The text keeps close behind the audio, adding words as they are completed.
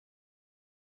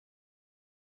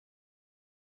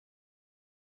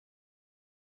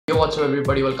Hey, what's up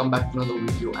everybody, welcome back to another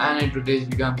video, and in today's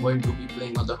video I'm going to be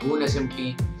playing on the Huhn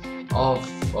SMT of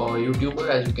YouTuber.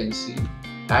 As you can see,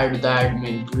 add the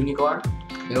admin unicorn.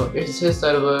 It's his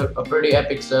server, a pretty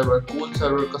epic server, cool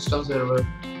server, custom server.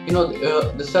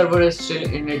 The server is still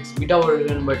in its beta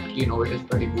version, but it is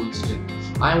pretty cool still.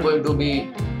 I'm going to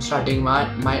be starting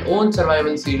my own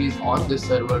survival series on this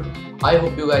server. I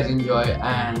hope you guys enjoy,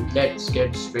 and let's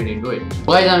get straight into it.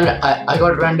 Guys, I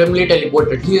got randomly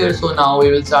teleported here, so now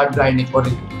we will start grinding for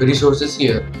resources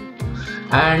here.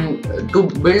 And to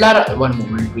build our one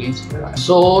moment please.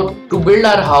 So to build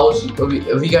our house,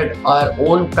 we get our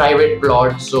own private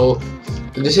plot. So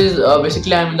this is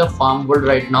basically I'm in the farm world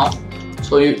right now.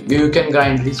 So you can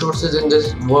grind resources in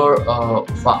this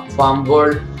farm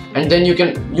world, and then you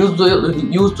can use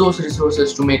those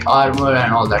resources to make armor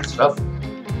and all that stuff.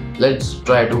 Let's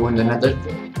try to go in the nether.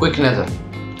 Quick nether.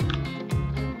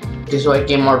 Okay, so I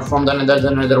came out from the nether.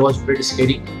 The nether was pretty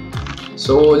scary.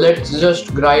 So let's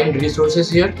just grind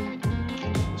resources here.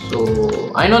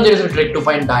 So I know there is a trick to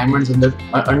find diamonds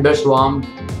under swamp,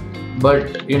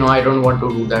 but I don't want to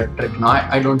do that trick now.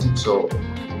 I don't think so.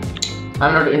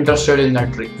 I'm not interested in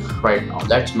that trick right now.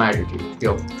 That's my attitude.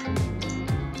 Yo.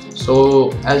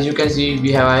 So as you can see,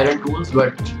 we have iron tools,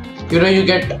 but you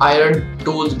get iron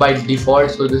tools by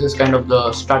default. So this is kind of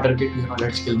the starter kit.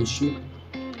 Let's kill this sheep.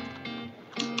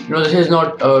 This is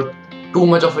not too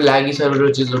much of a laggy server,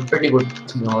 which is a pretty good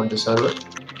thing about the server.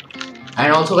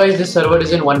 And also guys, this server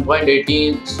is in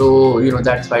 1.18, so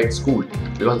that's why it's cool,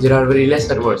 because there are very less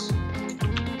servers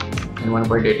in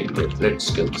 1.18. Wait, let's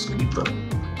kill this creeper.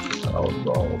 Oh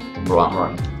bro,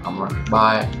 I'm running.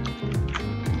 Bye.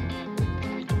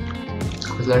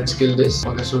 Let's kill this.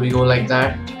 Okay, so we go like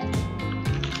that.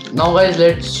 Now guys,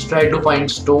 let's try to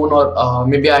find stone, or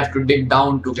maybe I have to dig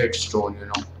down to get stone,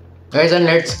 Guys, and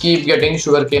let's keep getting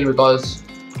sugarcane, because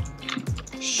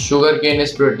sugarcane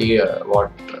is pretty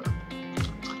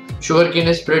sugarcane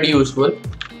is pretty useful.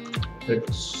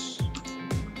 Let's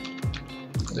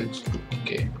do,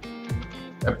 okay.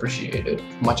 Appreciate it,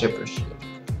 much appreciated.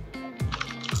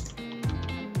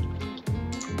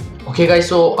 Okay guys,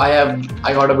 so I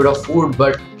got a bit of food,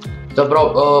 but the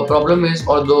problem is,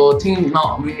 or the thing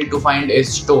now we need to find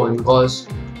is stone, because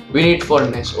we need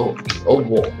furnace. Oh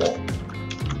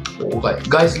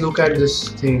guys, look at this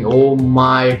thing. Oh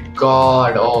my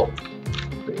god. Oh,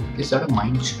 is that a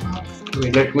mine shaft?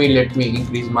 Wait, let me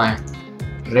increase my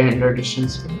render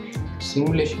distance.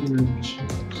 Simulation render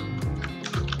distance.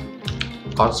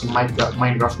 Got some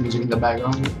Minecraft music in the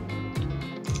background.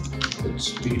 Let's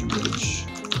speed bridge.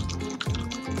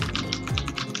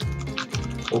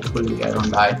 Hopefully I don't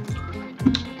die.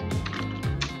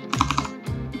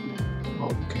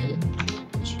 Okay,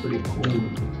 it's pretty cool.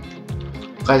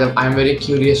 Guys, I'm very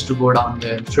curious to go down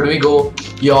there. Should we go?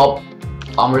 Yup,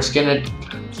 I'm risking it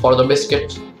for the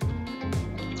biscuit.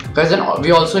 Guys, then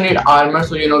we also need armor,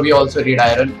 so we also need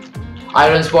iron.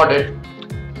 Iron spotted.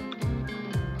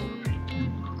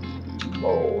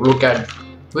 Oh, look at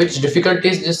which difficulty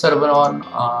is this server on?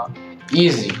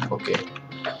 Easy. Okay.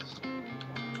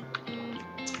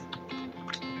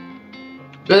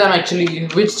 Because I'm actually,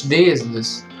 which day is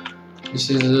this? This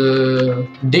is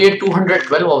day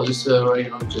 212 of this server,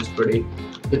 which is pretty,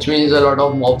 which means a lot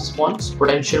of mob spawns,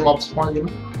 potential mob spawns,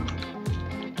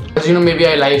 Because maybe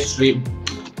I live stream.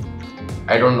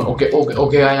 I don't know. Okay.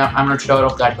 I'm not sure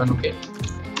of that one. Okay.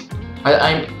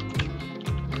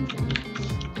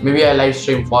 Maybe I live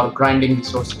stream for grinding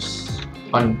resources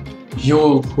on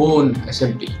Huhn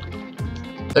SMT.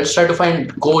 Let's try to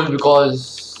find coal,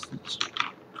 because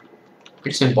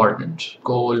it's important.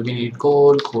 Coal, we need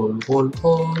coal. Well,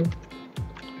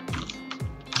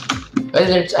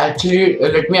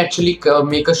 let me actually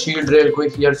make a shield real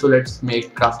quick here. So let's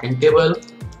make crafting table.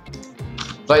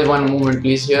 Guys, one moment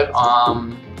please here.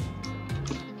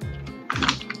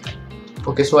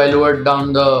 Okay, so I lowered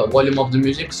down the volume of the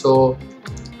music. So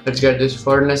let's get this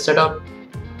furnace set up.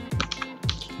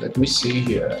 Let me see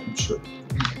here. I'm sure.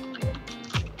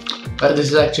 Well,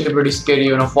 this is actually pretty scary,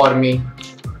 for me.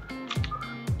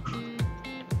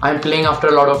 I'm playing after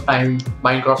a lot of time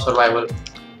Minecraft survival.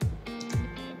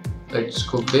 Let's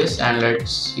cook this and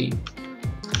let's see.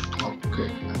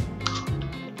 Okay.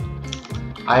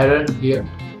 Iron here.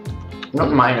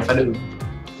 Not mine if I do.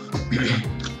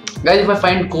 Guys, if I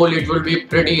find coal, it will be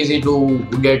pretty easy to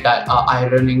get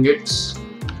iron ingots.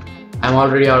 I'm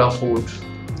already out of food.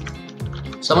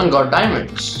 Someone got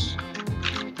diamonds.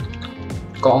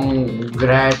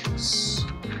 Congrats.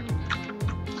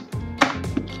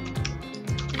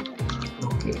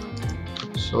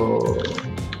 So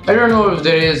I don't know if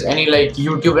there is any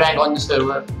YouTube rank on the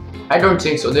server. I don't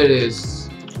think so. There is.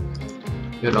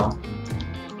 you know.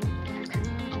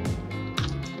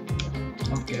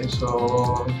 Okay,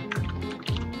 so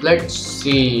let's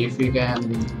see if we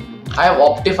can. I have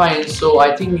Optifine, so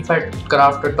I think if I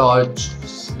craft a torch,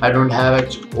 I don't have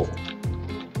it. Oh.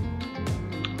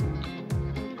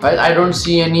 I don't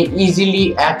see any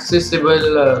easily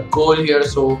accessible coal here,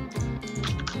 so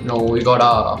we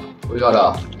gotta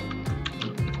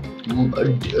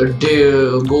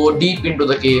go deep into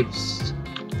the caves.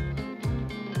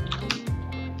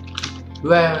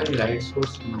 Do I have any light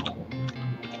source? No.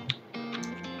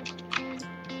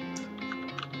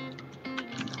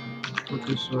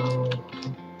 Okay, so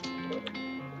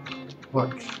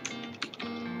what?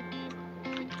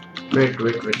 Wait,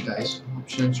 guys.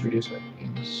 Options, video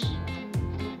settings.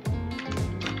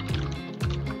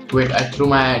 Wait, I threw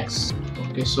my axe.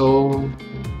 Okay, so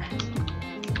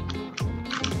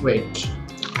wait.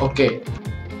 Okay.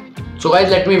 So guys,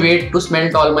 let me wait to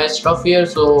smelt all my stuff here.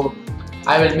 So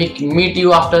I will meet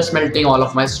you after smelting all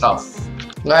of my stuff.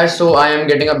 Guys, so I am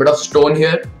getting a bit of stone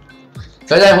here.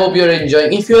 Guys, I hope you're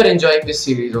enjoying. If you are enjoying this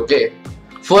series, okay.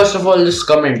 First of all, just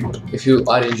comment if you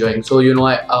are enjoying. So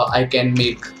I can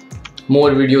make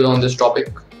more videos on this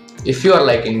topic. If you are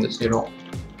liking this,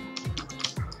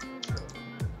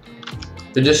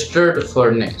 Registered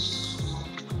furnace.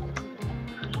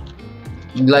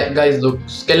 Like guys, look,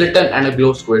 skeleton and a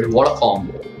glow squid. What a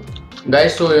combo,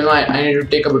 guys. So I need to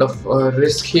take a bit of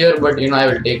risk here, but I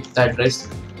will take that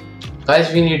risk. Guys,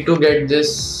 we need to get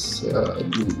this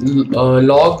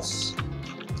logs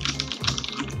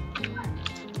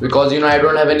because I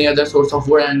don't have any other source of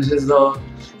wood, and this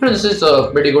is a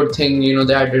pretty good thing.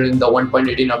 They added in the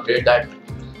 1.18 update that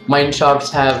mine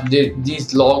shafts have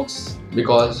these logs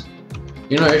because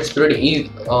it's pretty easy.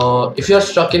 If you're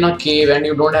stuck in a cave and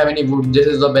you don't have any wood, this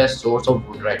is the best source of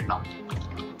wood right now.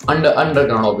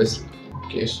 Underground, obviously.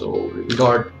 Okay, so we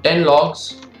got 10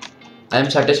 logs. I am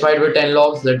satisfied with 10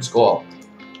 logs. Let's go up.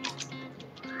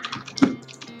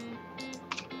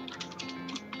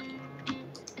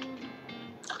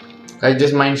 Guys,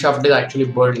 this mine shaft is actually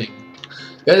burning.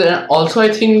 Guys, and also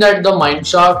I think that the mine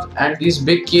shaft and these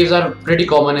big caves are pretty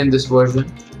common in this version.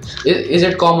 Is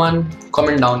it common?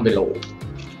 Comment down below.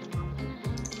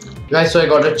 Guys, so I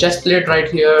got a chest plate right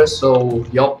here, so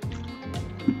yup.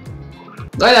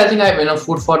 Guys, I think I have enough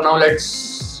food for now.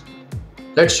 Let's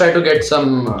try to get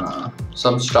some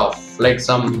stuff, like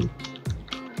some.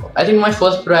 I think my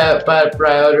first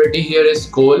priority here is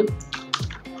coal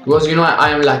because I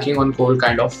am lacking on coal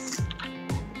kind of.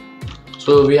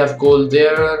 So we have coal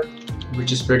there,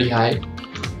 which is pretty high,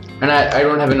 and I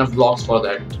don't have enough blocks for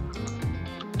that.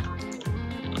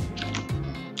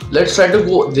 Let's try to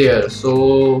go there.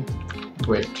 So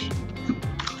wait,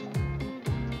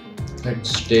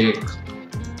 let's take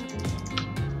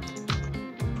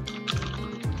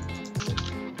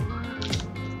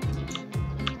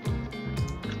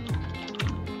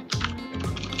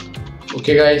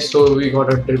okay guys, so we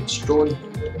got a dripstone.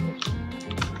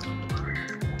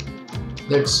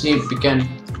 Let's see if we can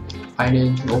find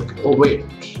it. Okay. Oh wait,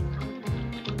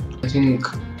 I think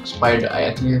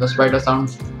the spider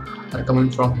sounds are coming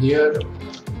from here.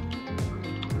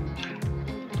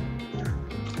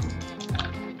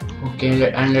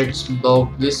 Okay, and let's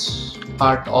block this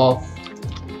part off.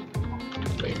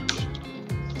 Wait,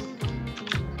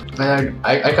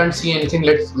 I can't see anything.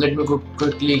 Let me go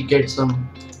quickly get a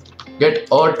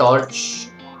torch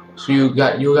so you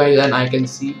guys and I can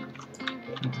see.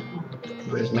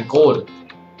 Where's my coal?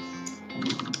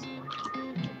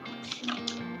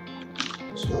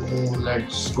 So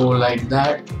let's go like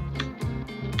that.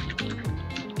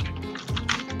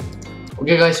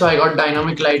 Okay guys, so I got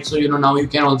dynamic light, so now you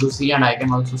can also see and I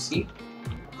can also see.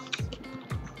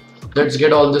 Let's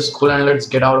get all this coal and let's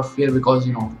get out of here because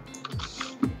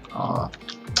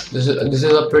this is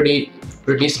a pretty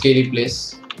scary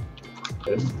place.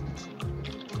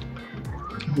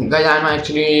 Guys, I'm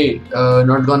actually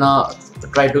not gonna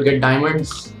try to get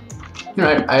diamonds.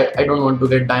 I don't want to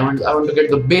get diamonds. I want to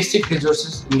get the basic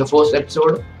resources in the first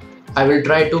episode. I will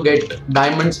try to get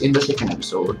diamonds in the second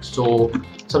episode. So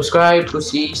subscribe to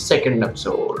see second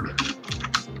episode.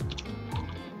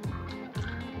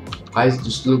 Guys,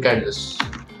 just look at this.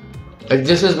 Like,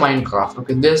 this is Minecraft.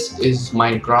 Okay, this is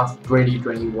Minecraft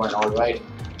 2021. All right,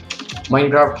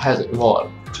 Minecraft has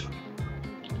evolved.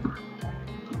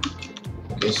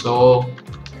 Okay, so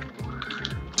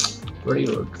pretty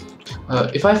good.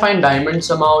 If I find diamonds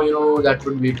somehow, that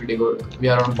would be pretty good. We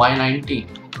are on Y90.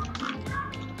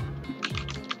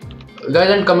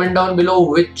 Guys, and comment down below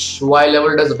which Y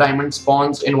level does diamond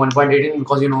spawns in 1.18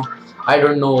 because I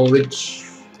don't know which.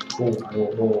 Oh,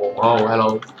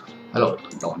 hello.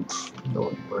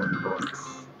 Don't burn.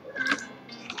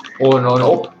 Oh no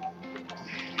no.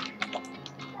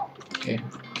 Okay,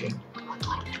 okay.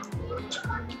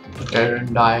 Okay, I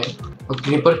didn't die. A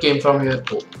creeper came from here.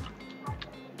 Oh.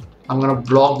 I'm gonna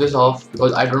block this off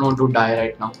because I don't want to die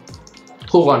right now.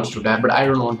 Who wants to die? But I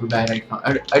don't want to die right now.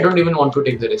 I don't even want to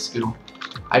take the risk, you know.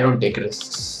 I don't take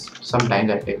risks.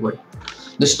 Sometimes I take, but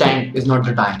this time is not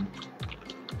the time.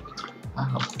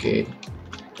 Okay.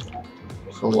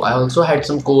 So I also had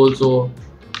some coal, so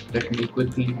let me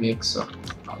quickly make some.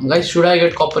 Guys, should I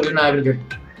get copper? You know, I will get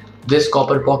this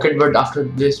copper pocket, but after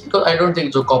this, because I don't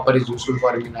think so copper is useful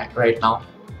for me right now.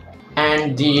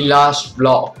 And the last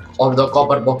block of the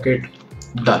copper pocket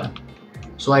done.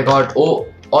 So I got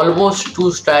almost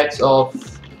 2 stacks of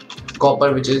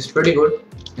copper, which is pretty good,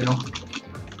 you know,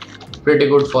 pretty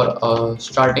good for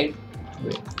starting.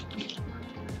 Wait.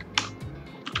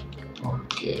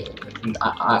 Okay,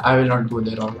 I will not go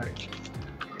there. All right.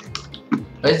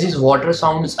 Guys, these water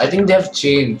sounds, I think they have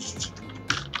changed.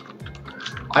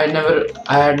 I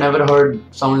had never heard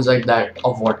sounds like that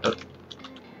of water.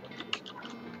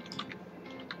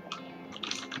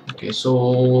 Okay,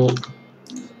 so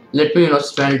let me, you know,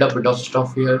 smelt a bit of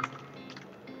stuff here.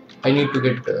 I need to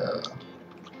get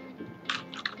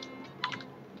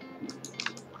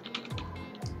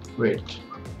wait,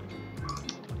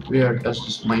 where does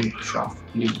this mine shaft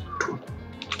lead to?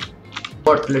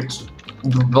 But let's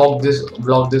block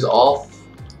this off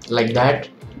like that.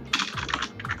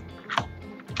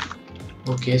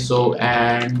 Okay, so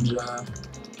and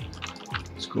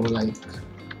let's go like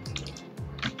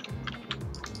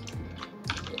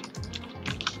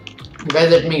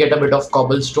guys, let me get a bit of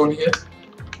cobblestone here.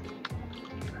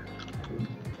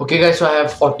 Okay guys, so I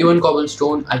have 41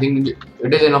 cobblestone. I think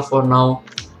it is enough for now.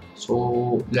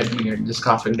 So let me get this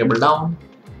crafting table down.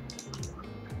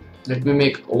 Let me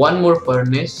make one more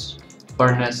furnace,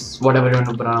 whatever you want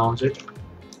to pronounce it.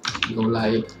 Go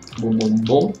like boom boom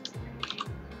boom,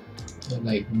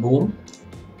 like boom.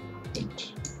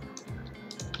 Wait.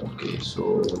 Okay,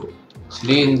 so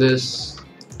 3 in this,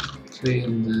 3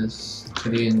 in this,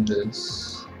 3 in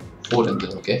this, 4 in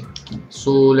this. Okay,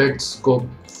 so let's cook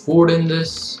food in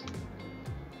this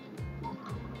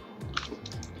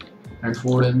and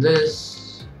food in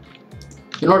this.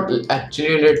 You know what,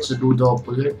 actually let's do the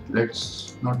opposite.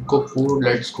 Let's not cook food,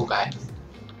 let's cook iron.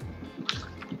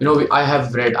 You know, I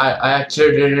have bread. I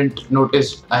actually didn't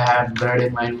notice I had bread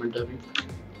in my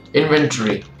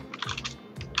inventory.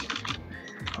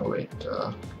 Oh wait,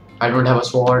 I don't have a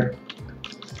sword.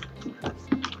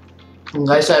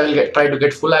 Guys, I will try to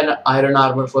get full iron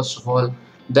armor first of all.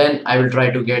 Then I will try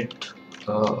to get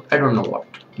I don't know what.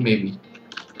 Maybe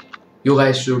you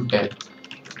guys should tell.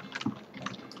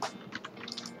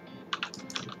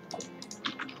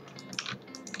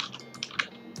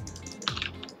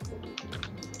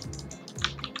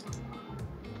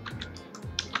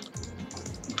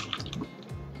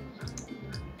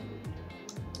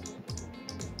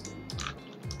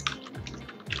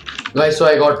 Guys, so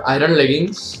I got iron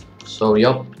leggings. So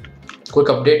yup, quick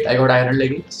update, I got iron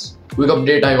leggings. Quick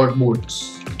update, I got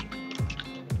boots.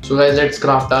 So guys, let's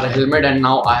craft our helmet, and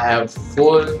now I have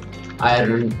full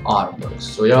iron armor.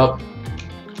 So yup,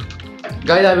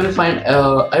 guys, I will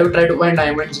try to find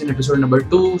diamonds in episode number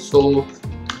 2. So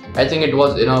I think it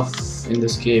was enough in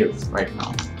this cave right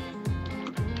now.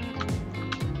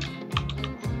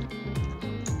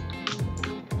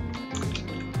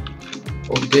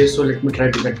 Okay, so let me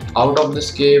try to get out of this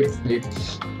cave.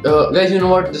 Guys, you know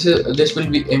what? This will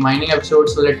be a mining episode,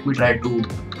 so let me try to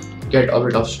get a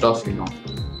bit of stuff. You know,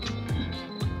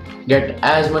 get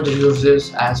as much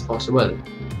resources as possible.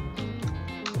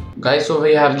 Guys, so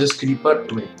we have this creeper.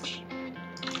 Wait.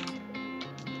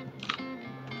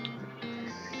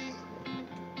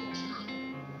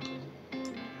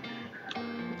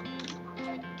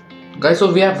 Guys,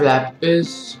 so we have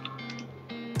lapis.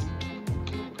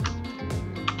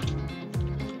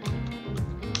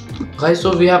 Guys,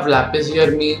 so we have lapis here,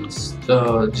 means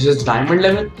this is diamond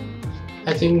level.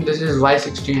 I think this is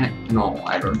Y16. No,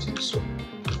 I don't think so.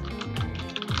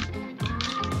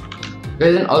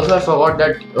 Guys, and also I forgot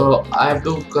that I have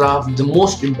to craft the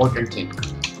most important thing,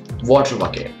 water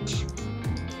bucket.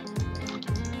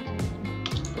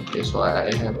 Okay, so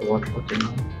I have a water bucket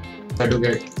now. Try to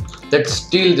let's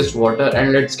steal this water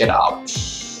and let's get out.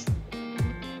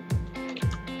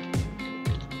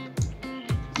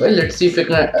 Well, let's see if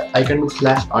I can do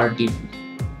 /RTP.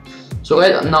 So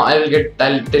guys, now I will get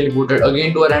teleported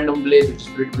again to a random place, which is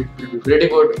pretty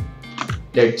good.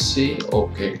 Let's see.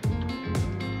 Okay.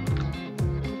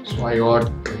 So I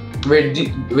got wait.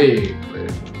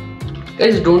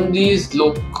 Guys, don't these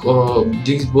look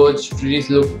these birch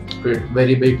trees look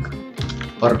very big?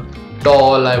 Or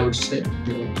tall, I would say.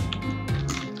 You know,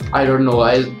 I don't know.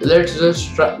 Let's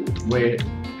just try. Wait.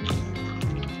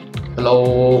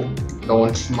 Hello.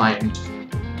 Don't mind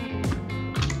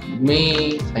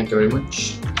me. Thank you very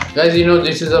much, guys. You know,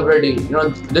 this is a pretty. You know,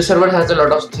 this server has a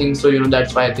lot of things, so you know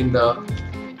that's why I think the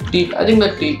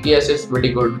TPS is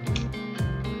pretty good.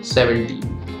 70.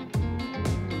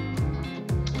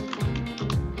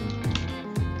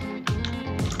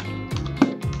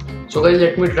 So guys,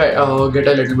 let me try get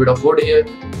a little bit of wood here.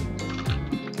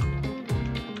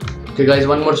 Okay guys,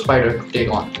 one more spider to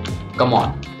take on. Come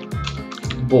on.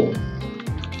 Boom.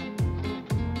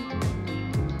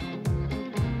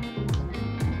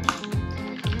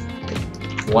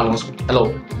 One more. Hello.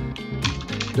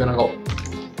 You wanna go?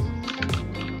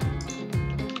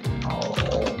 Oh,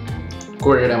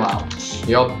 clear them out.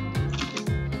 Yup.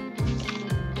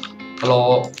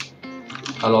 Hello.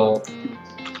 Hello.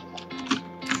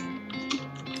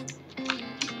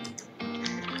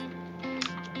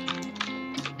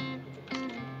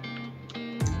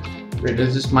 Wait,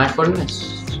 is this my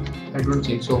furnace? I don't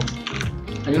think so.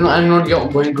 You know, I'm not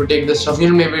going to take this stuff. You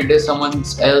know, maybe it is someone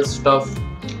else's stuff.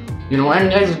 You know,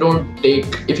 and guys, don't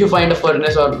take. If you find a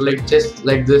furnace or like just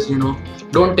like this, you know,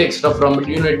 don't take stuff from it.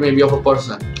 You know, it may be of a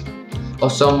person or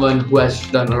someone who has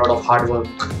done a lot of hard work.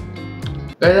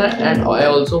 Guys, and I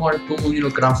also want to, you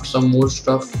know, craft some more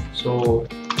stuff. So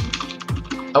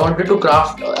I wanted to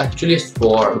craft actually a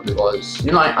sword because,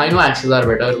 you know, I know axes are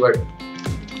better, but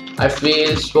I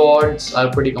feel swords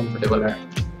are pretty comfortable at.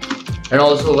 And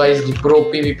also guys, the pro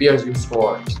PvPers use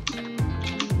swords.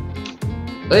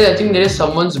 Guys, I think there is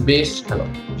someone's base. Hello.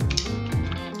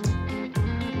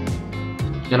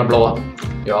 You gonna blow up?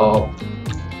 Yo.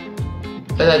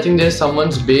 Guys, I think there is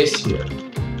someone's base here.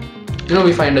 You know,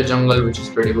 we find a jungle which is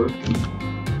pretty good.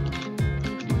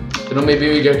 You know, maybe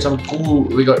we get some cool,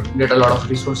 get a lot of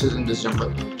resources in this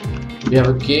jungle. We have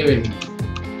a cave in here.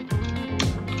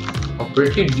 A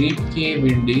pretty deep cave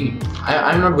indeed.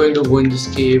 I'm not going to go in this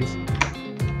cave.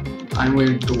 I'm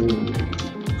going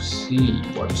to see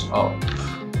what's up.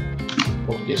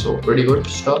 Okay, so pretty good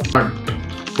stuff. Not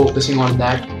focusing on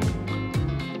that.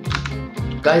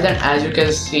 Guys, and as you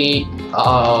can see,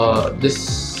 this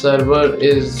server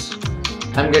is,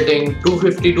 I'm getting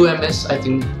 252 ms, I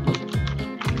think.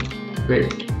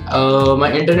 Wait,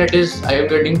 my internet is, I am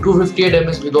getting 258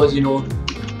 ms because, you know,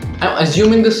 I'm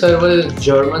assuming the server is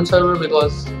German server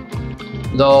because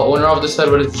the owner of the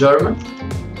server is German.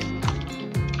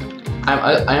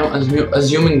 I am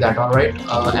assuming that, alright.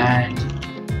 And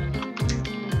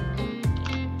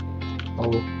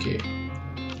okay,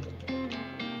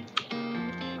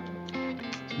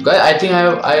 guys, I think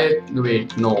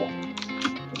wait, no,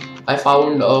 I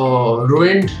found a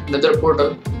ruined nether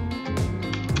portal.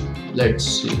 Let's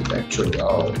see, actually,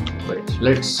 wait,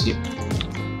 let's see.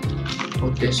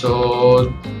 Okay,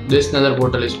 so this nether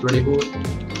portal is pretty good,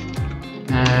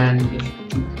 and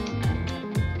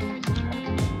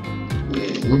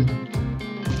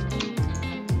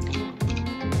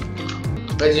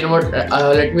guys, you know what?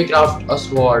 Let me craft a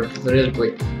sword real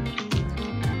quick.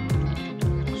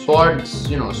 Swords,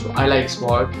 you know, so I like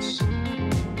swords.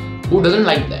 Who doesn't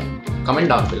like them? Comment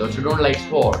down below if you don't like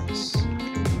swords.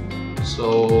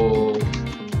 So,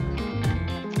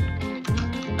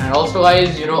 and also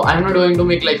guys, you know, I'm not going to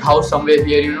make like house somewhere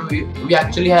here. You know, we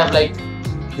actually have like,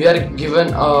 we are given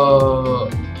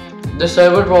the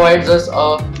server provides us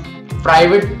a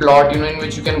private plot, you know, in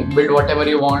which you can build whatever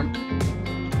you want,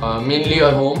 mainly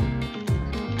your home.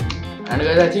 And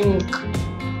guys, I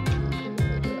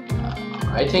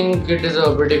think it is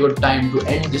a pretty good time to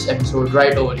end this episode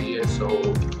right over here. So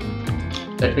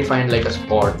let me find like a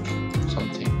spot,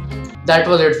 something. That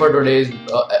was it for today's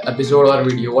episode or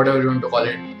video, whatever you want to call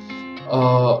it.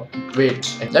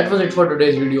 That was it for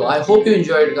today's video. I hope you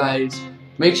enjoyed, guys.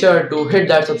 Make sure to hit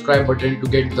that subscribe button to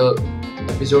get the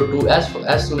episode 2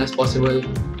 as soon as possible.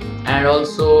 And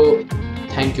also,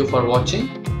 thank you for watching,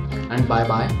 and bye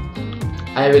bye.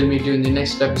 I will meet you in the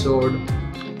next episode,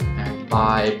 and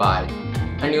bye bye.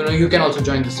 And you know, you can also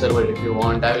join the server if you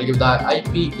want. I will give the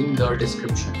IP in the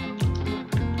description.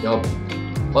 Yup.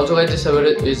 Also guys, this server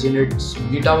is in its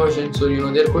beta version, so you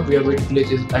know there could be a bit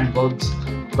glitches and bugs,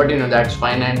 but you know that's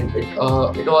fine, and it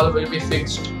all will be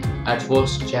fixed at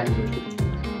 1st January.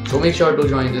 So make sure to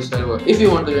join this server. If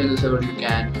you want to join the server, you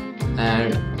can.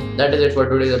 And that is it for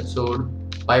today's episode.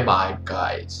 Bye bye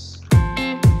guys.